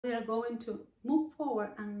we are going to move forward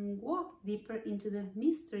and walk deeper into the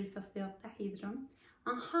mysteries of the octahedron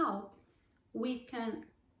and how we can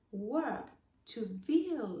work to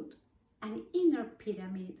build an inner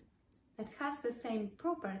pyramid that has the same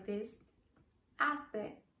properties as the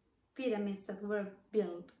pyramids that were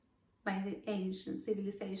built by the ancient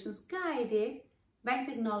civilizations, guided by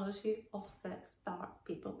technology of the star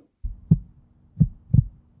people.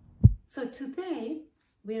 So today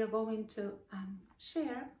we are going to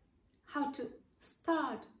share how to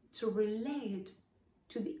start to relate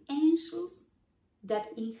to the angels that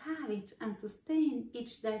inhabit and sustain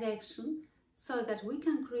each direction, so that we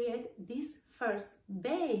can create this first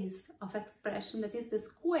base of expression, that is the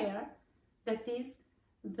square, that is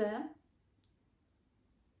the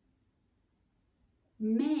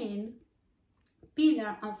main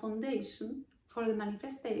pillar and foundation for the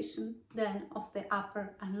manifestation then of the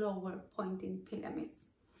upper and lower pointing pyramids.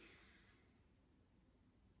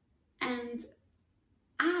 And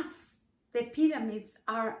as the pyramids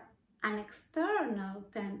are an external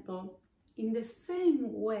temple, in the same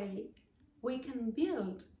way we can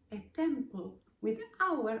build a temple with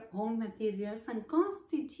our own materials and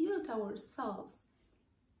constitute ourselves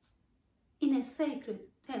in a sacred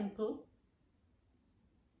temple,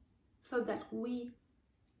 so that we,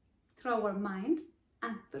 through our mind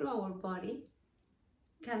and through our body,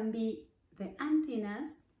 can be the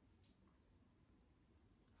antennas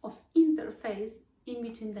of interface in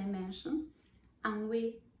between dimensions, and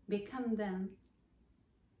we become then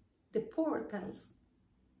the portals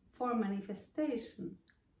for manifestation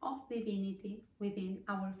of divinity within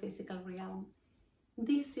our physical realm.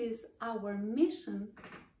 This is our mission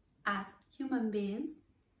as human beings.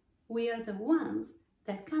 We are the ones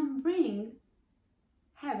that can bring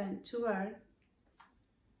heaven to earth,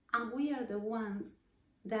 and we are the ones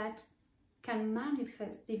that can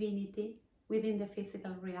manifest divinity within the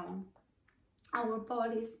physical realm. Our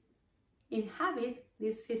bodies inhabit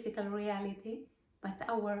this physical reality, but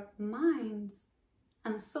our minds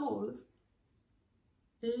and souls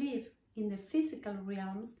live in the physical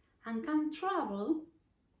realms and can travel,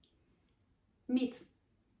 meet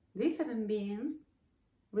different beings,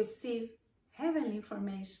 receive heavenly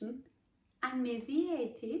information, and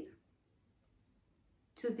mediate it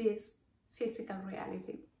to this physical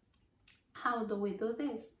reality. How do we do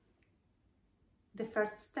this? The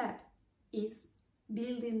first step is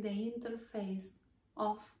building the interface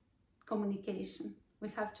of communication. We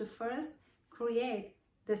have to first create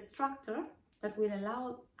the structure that will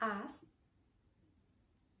allow us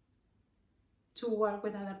to work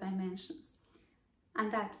with other dimensions,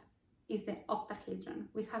 and that is the octahedron.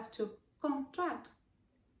 We have to construct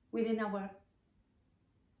within our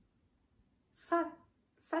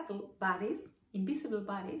subtle bodies, invisible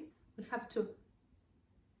bodies, we have to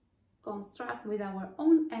construct with our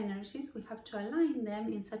own energies. We have to align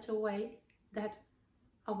them in such a way that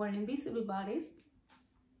our invisible bodies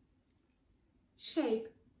shape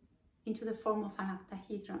into the form of an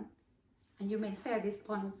octahedron. And you may say at this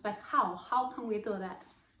point, but how? How can we do that?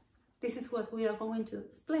 This is what we are going to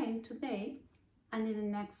explain today and in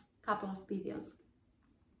the next couple of videos.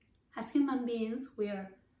 As human beings, we are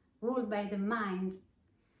ruled by the mind.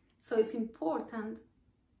 So it's important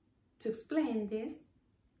to explain this,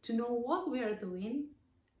 to know what we are doing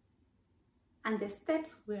and the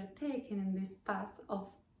steps we are taking in this path of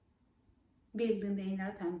building the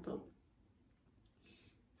inner temple.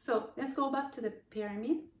 So let's go back to the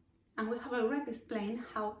pyramid, and we have already explained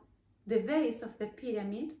how the base of the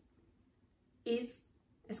pyramid is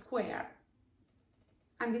a square,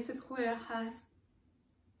 and this square has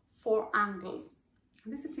 4 angles.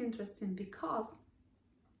 And this is interesting because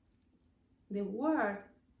the word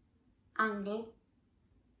angle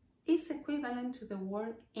is equivalent to the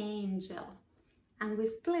word angel, and we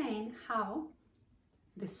explain how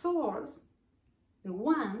the source, the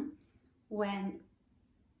one, when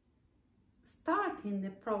starting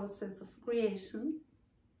the process of creation,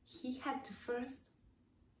 he had to first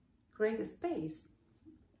create a space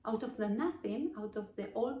out of the nothing, out of the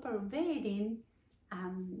all-pervading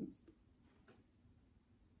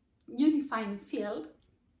unifying field.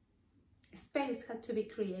 A space had to be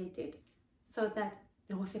created so that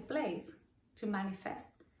there was a place to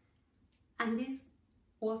manifest, and this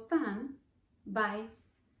was done by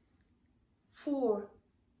 4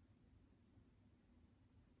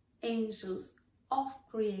 angels of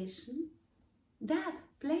creation that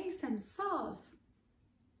place themselves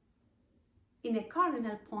in a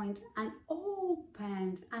cardinal point and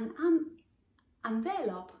opened and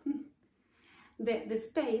envelop the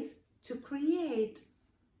space to create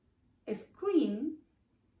a screen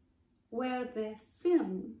where the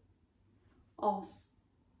film of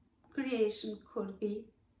creation could be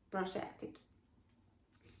projected.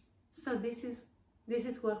 So this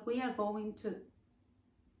is what we are going to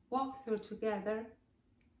walk through together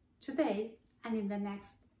today and in the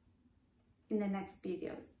next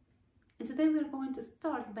videos. And today we are going to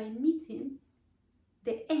start by meeting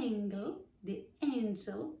the angel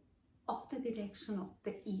of the direction of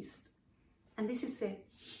the east. And this is a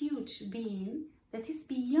huge being that is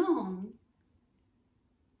beyond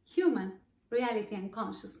human reality and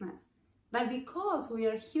consciousness. But because we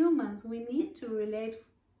are humans, we need to relate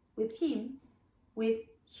with him with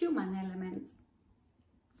human elements.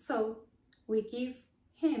 So we give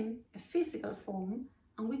him a physical form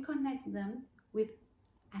and we connect them with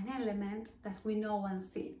an element that we know and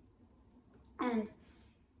see. And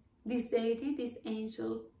this deity, this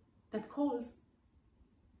angel that holds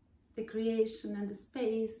the creation and the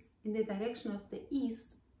space in the direction of the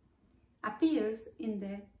east, appears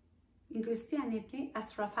in Christianity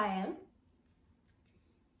as Raphael,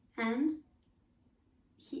 and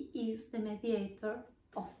he is the mediator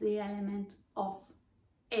of the element of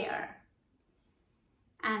air.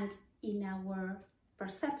 And in our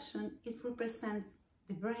perception, it represents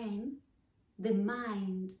the brain, the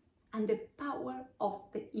mind, and the power of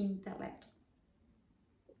the intellect.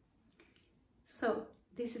 So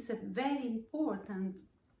this is a very important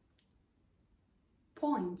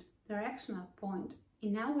point, directional point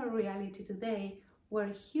in our reality today, where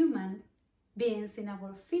human beings in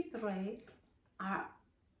our fifth ray are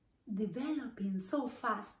developing so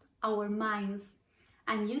fast our minds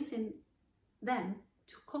and using them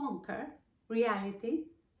to conquer reality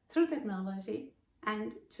through technology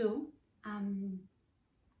and to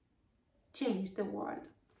change the world.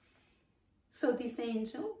 So this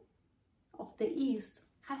angel of the east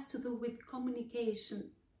has to do with communication,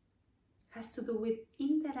 has to do with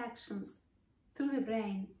interactions through the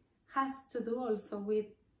brain, has to do also with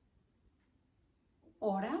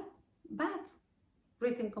oral but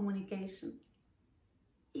written communication,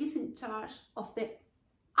 is in charge of the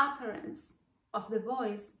utterance of the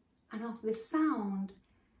voice and of the sound,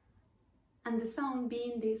 and the sound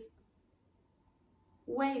being these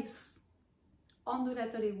waves,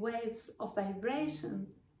 ondulatory waves of vibration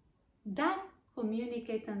that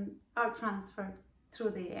communicate and are transferred through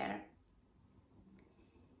the air.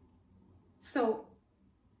 So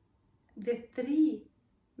the three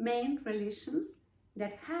main religions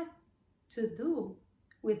that have to do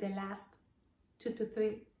with the last 2 to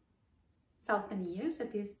 3,000 years,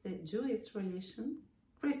 that is the Jewish religion,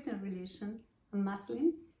 Christian religion, and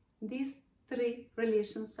Muslim, these three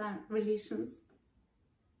religions are religions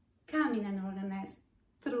coming and organized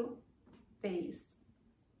through the East,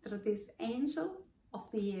 through this angel of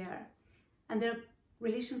the air. And they're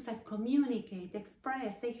religions that communicate,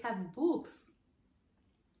 express, they have books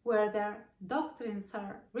where their doctrines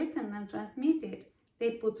are written and transmitted.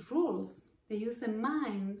 They put rules, they use the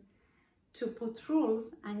mind to put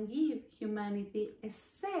rules and give humanity a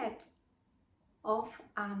set of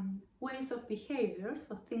ways of behavior,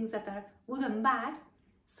 so things that are good and bad,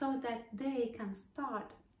 so that they can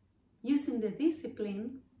start using the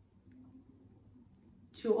discipline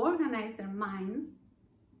to organize their minds,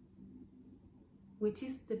 which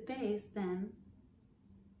is the base then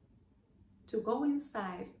to go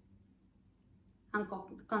inside and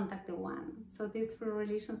contact the one. So these three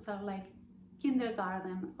religions are like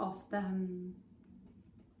kindergarten of the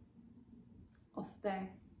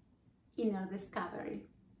inner discovery.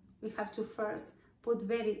 We have to first put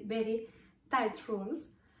very, very tight rules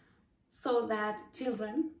so that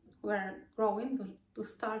children who are growing to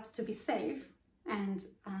start to be safe and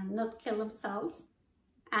not kill themselves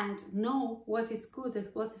and know what is good and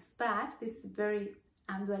what is bad. This is a very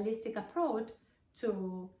dualistic approach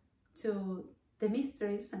to the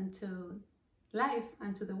mysteries and to life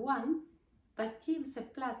and to the one, but gives a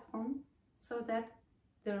platform so that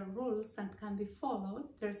there are rules that can be followed.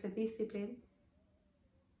 There's a discipline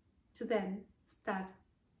to then start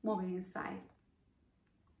moving inside.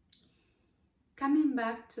 Coming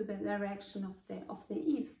back to the direction of the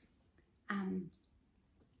east,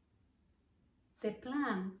 the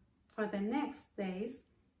plan for the next days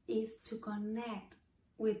is to connect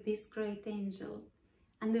with this great angel.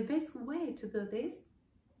 And the best way to do this,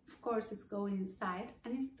 of course, is going inside,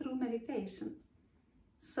 and it's through meditation.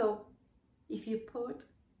 So if you put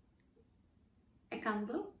a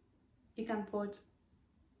candle, you can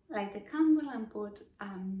light a candle and put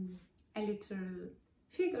a little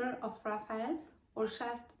figure of Raphael, or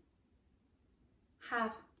just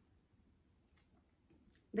have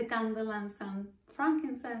the candle and some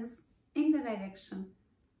frankincense in the direction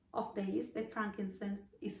of the east. The frankincense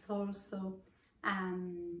is also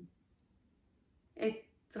a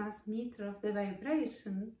transmitter of the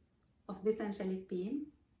vibration of this angelic being.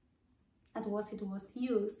 That was it was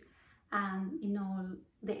used in all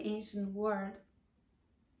the ancient world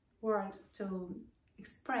to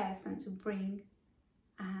express and to bring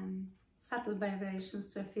subtle vibrations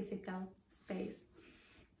to a physical space.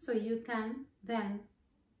 So you can then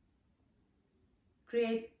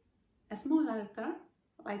create a small altar,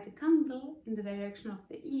 light a candle in the direction of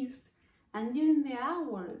the east, and during the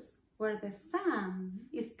hours where the sun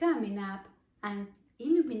is coming up and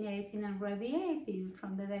illuminating and radiating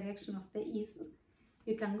from the direction of the east,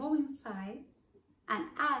 you can go inside and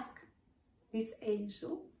ask this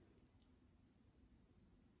angel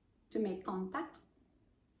to make contact,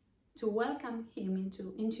 to welcome him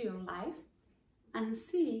into your life, and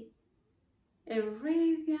see a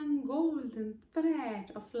radiant golden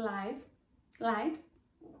thread of light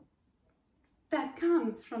that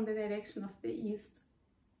comes from the direction of the east,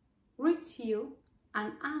 reach you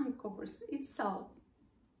and uncovers itself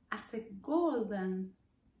as a golden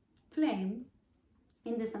flame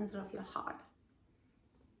in the center of your heart.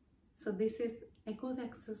 So this is a good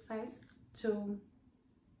exercise to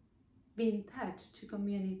be in touch, to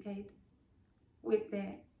communicate with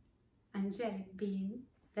the angelic being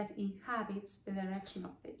that inhabits the direction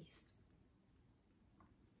of the east.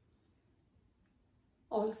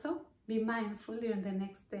 Also, be mindful during the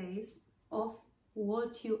next days of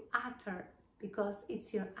what you utter, because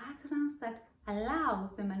it's your utterance that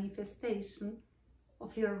allows the manifestation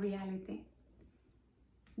of your reality.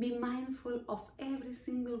 Be mindful of every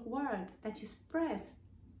single word that you express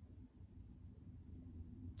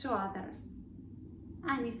to others.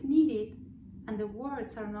 And if needed, and the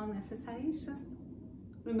words are not necessary, just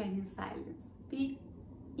remain in silence. Be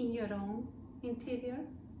in your own interior,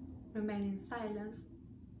 remain in silence.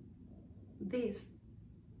 This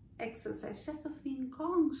exercise, just of being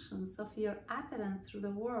conscious of your utterance through the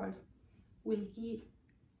word, will give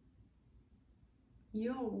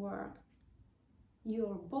your work,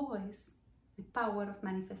 your voice, the power of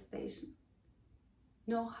manifestation.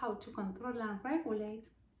 Know how to control and regulate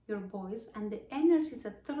your voice and the energies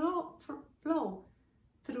that flow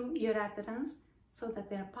through your utterance, so that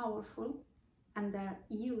they are powerful and they're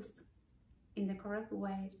used in the correct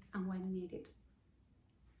way and when needed.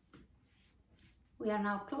 We are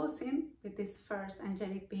now closing with this first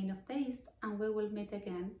angelic being of the East, and we will meet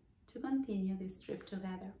again to continue this trip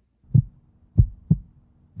together.